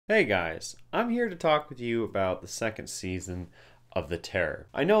Hey guys, I'm here to talk with you about the second season of The Terror.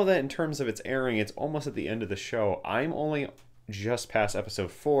 I know that in terms of its airing, it's almost at the end of the show. I'm only just past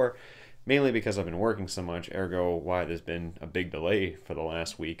episode 4, mainly because I've been working so much, ergo why there's been a big delay for the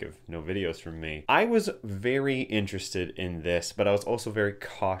last week of no videos from me. I was very interested in this, but I was also very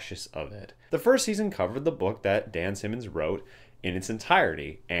cautious of it. The first season covered the book that Dan Simmons wrote in its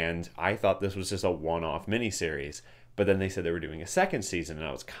entirety, and I thought this was just a one-off miniseries. But then they said they were doing a second season, and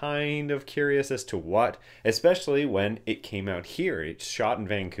I was kind of curious as to what, especially when it came out here. It's shot in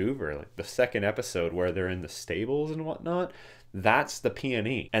Vancouver, like the second episode where they're in the stables and whatnot. That's the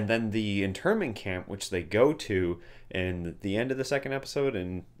P&E. And then the internment camp, which they go to in the end of the second episode,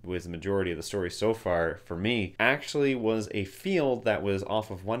 and was the majority of the story so far for me, actually was a field that was off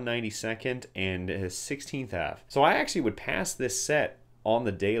of 192nd and 16th Ave. So I actually would pass this set on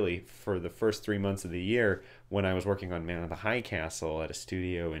the daily for the first 3 months of the year when I was working on Man of the High Castle at a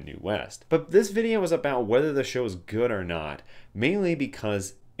studio in New West. But this video was about whether the show is good or not, mainly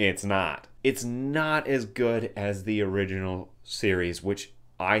because it's not. It's not as good as the original series, which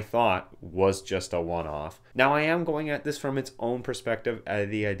I thought was just a one-off. Now I am going at this from its own perspective,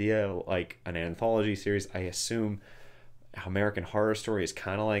 the idea like an anthology series. I assume American Horror Story is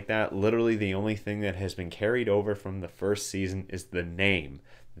kind of like that. Literally the only thing that has been carried over from the first season is the name.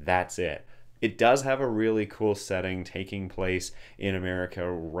 That's it. It does have a really cool setting taking place in America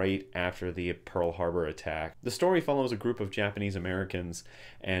right after the Pearl Harbor attack. The story follows a group of Japanese Americans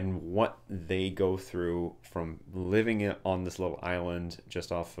and what they go through from living on this little island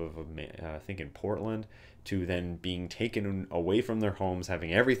just off of, I think in Portland, to then being taken away from their homes,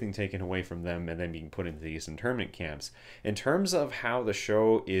 having everything taken away from them, and then being put into these internment camps. In terms of how the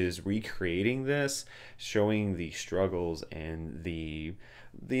show is recreating this, showing the struggles and the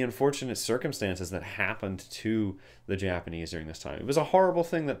unfortunate circumstances that happened to the Japanese during this time. It was a horrible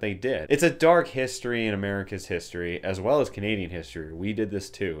thing that they did. It's a dark history in America's history as well as Canadian history. We did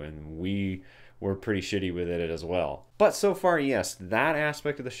this too, and we were pretty shitty with it as well. But so far, yes, that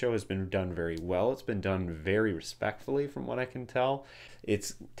aspect of the show has been done very well. It's been done very respectfully from what I can tell.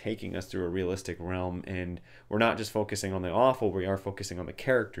 It's taking us through a realistic realm, and we're not just focusing on the awful, we are focusing on the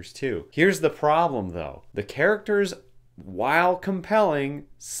characters too. Here's the problem though. The characters, while compelling,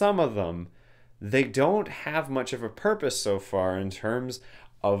 some of them, they don't have much of a purpose so far in terms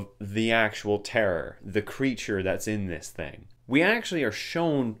of the actual terror, the creature that's in this thing. We actually are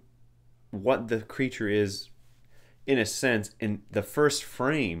shown what the creature is, in a sense, in the first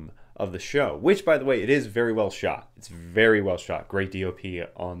frame of the show, which, by the way, it is very well shot. It's very well shot. Great DOP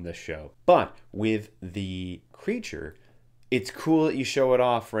on this show. But with the creature, it's cool that you show it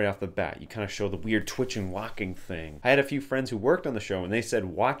off right off the bat. You kind of show the weird twitching, walking thing. I had a few friends who worked on the show, and they said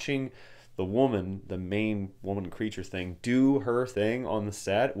watching the woman, the main woman creature thing, do her thing on the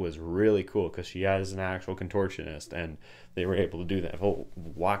set was really cool because she is an actual contortionist, and they were able to do that whole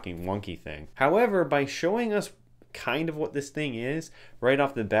walking wonky thing. However, by showing us kind of what this thing is right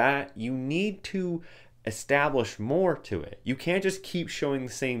off the bat, you need to establish more to it. You can't just keep showing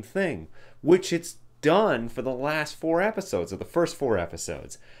the same thing, which it's done for the last 4 episodes, or the first 4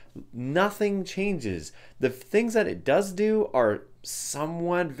 episodes. Nothing changes. The things that it does do are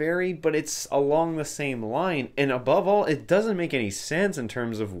somewhat varied, but it's along the same line, and above all, it doesn't make any sense in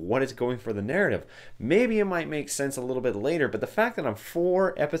terms of what it's going for the narrative. Maybe it might make sense a little bit later, but the fact that I'm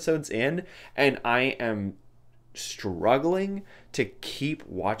 4 episodes in and I am struggling to keep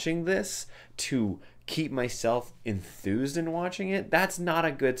watching this, to keep myself enthused in watching it, that's not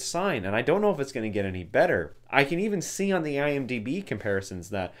a good sign, and I don't know if it's going to get any better. I can even see on the IMDb comparisons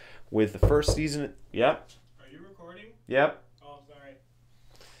that with the first season... Yep. Are you recording? Yep. Oh, sorry.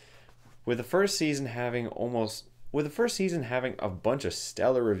 With the first season having a bunch of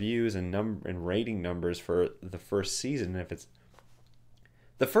stellar reviews and rating numbers for the first season,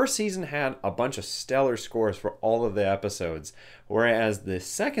 the first season had a bunch of stellar scores for all of the episodes, whereas the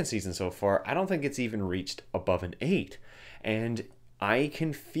second season so far, I don't think it's even reached above an 8. And I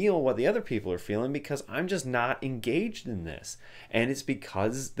can feel what the other people are feeling because I'm just not engaged in this. And it's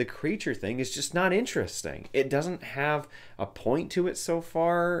because the creature thing is just not interesting. It doesn't have a point to it so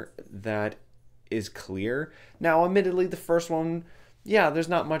far that is clear. Now, admittedly, the first one, yeah, there's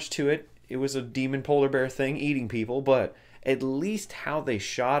not much to it. It was a demon polar bear thing eating people, but at least how they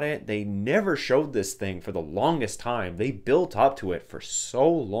shot it, they never showed this thing for the longest time. They built up to it for so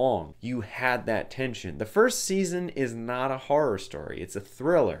long. You had that tension. The first season is not a horror story. It's a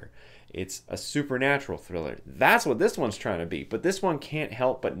thriller. It's a supernatural thriller. That's what this one's trying to be. But this one can't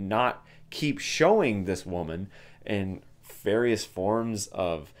help but not keep showing this woman in various forms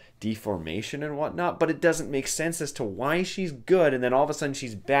of deformation and whatnot, but it doesn't make sense as to why she's good and then all of a sudden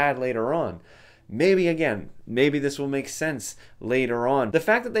she's bad later on. Maybe this will make sense later on. The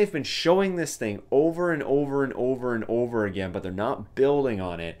fact that they've been showing this thing over and over and over and over again, but they're not building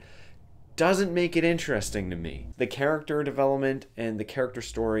on it, doesn't make it interesting to me. The character development and the character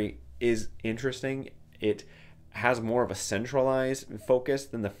story is interesting. It has more of a centralized focus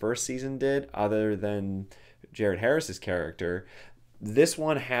than the first season did, other than Jared Harris's character. This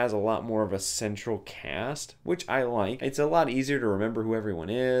one has a lot more of a central cast, which I like. It's a lot easier to remember who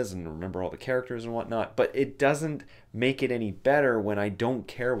everyone is and remember all the characters and whatnot, but it doesn't make it any better when I don't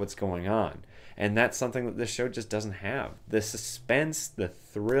care what's going on. And that's something that this show just doesn't have. The suspense, the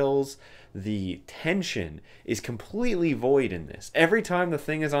thrills, the tension is completely void in this. Every time the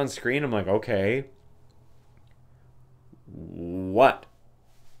thing is on screen, I'm like, okay, what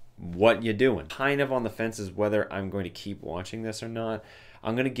you doing? Kind of on the fence as whether I'm going to keep watching this or not.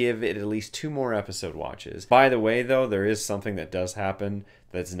 I'm going to give it at least 2 more episode watches. By the way, though, there is something that does happen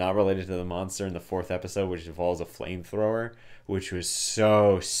that's not related to the monster in the 4th episode, which involves a flamethrower, which was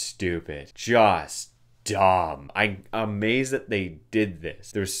so stupid. Just dumb. I'm amazed that they did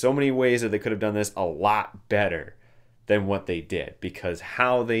this. There's so many ways that they could have done this a lot better than what they did, because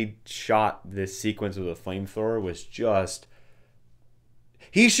how they shot this sequence with a flamethrower was just...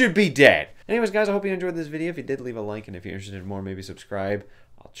 He should be dead. Anyways, guys, I hope you enjoyed this video. If you did, leave a like, and if you're interested in more, maybe subscribe.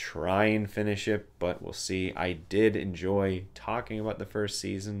 I'll try and finish it, but we'll see. I did enjoy talking about the first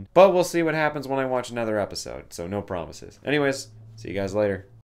season, but we'll see what happens when I watch another episode, so no promises. Anyways, see you guys later.